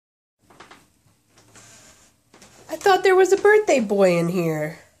I thought there was a birthday boy in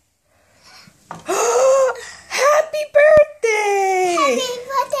here. Happy birthday! Happy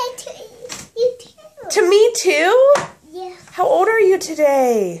birthday to you too. To me too? Yeah. How old are you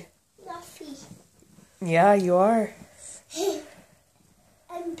today? Fluffy. Yeah, you are.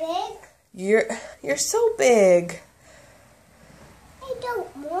 I'm big. You're so big. I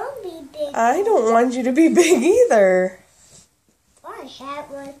don't want to be big. I don't want you to be big either.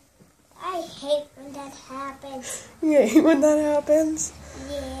 I hate when that happens. You hate when that happens?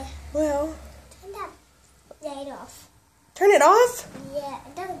 Yeah. Well. Turn that light off. Turn it off? Yeah, I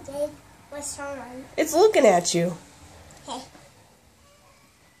don't think what's on. It's looking at you. Hey.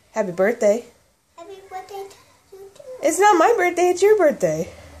 Happy birthday. Happy birthday to you too. It's not my birthday, it's your birthday.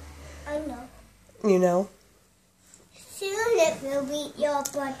 I know. You know. Soon it will be your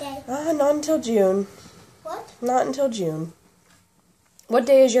birthday. Not until June. What? Not until June. What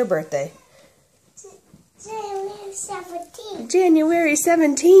day is your birthday? January 17th. January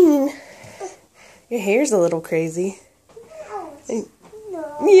 17. Your hair's a little crazy.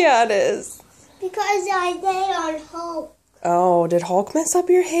 No. Yeah, it is. Because I lay on Hulk. Oh, did Hulk mess up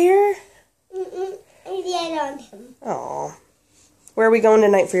your hair? I lay on him. Oh. Where are we going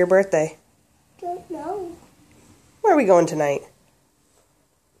tonight for your birthday? Don't know. Where are we going tonight?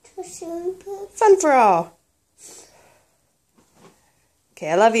 Too soon, but Fun for all. Okay,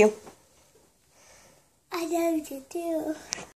 I love you. I love you too.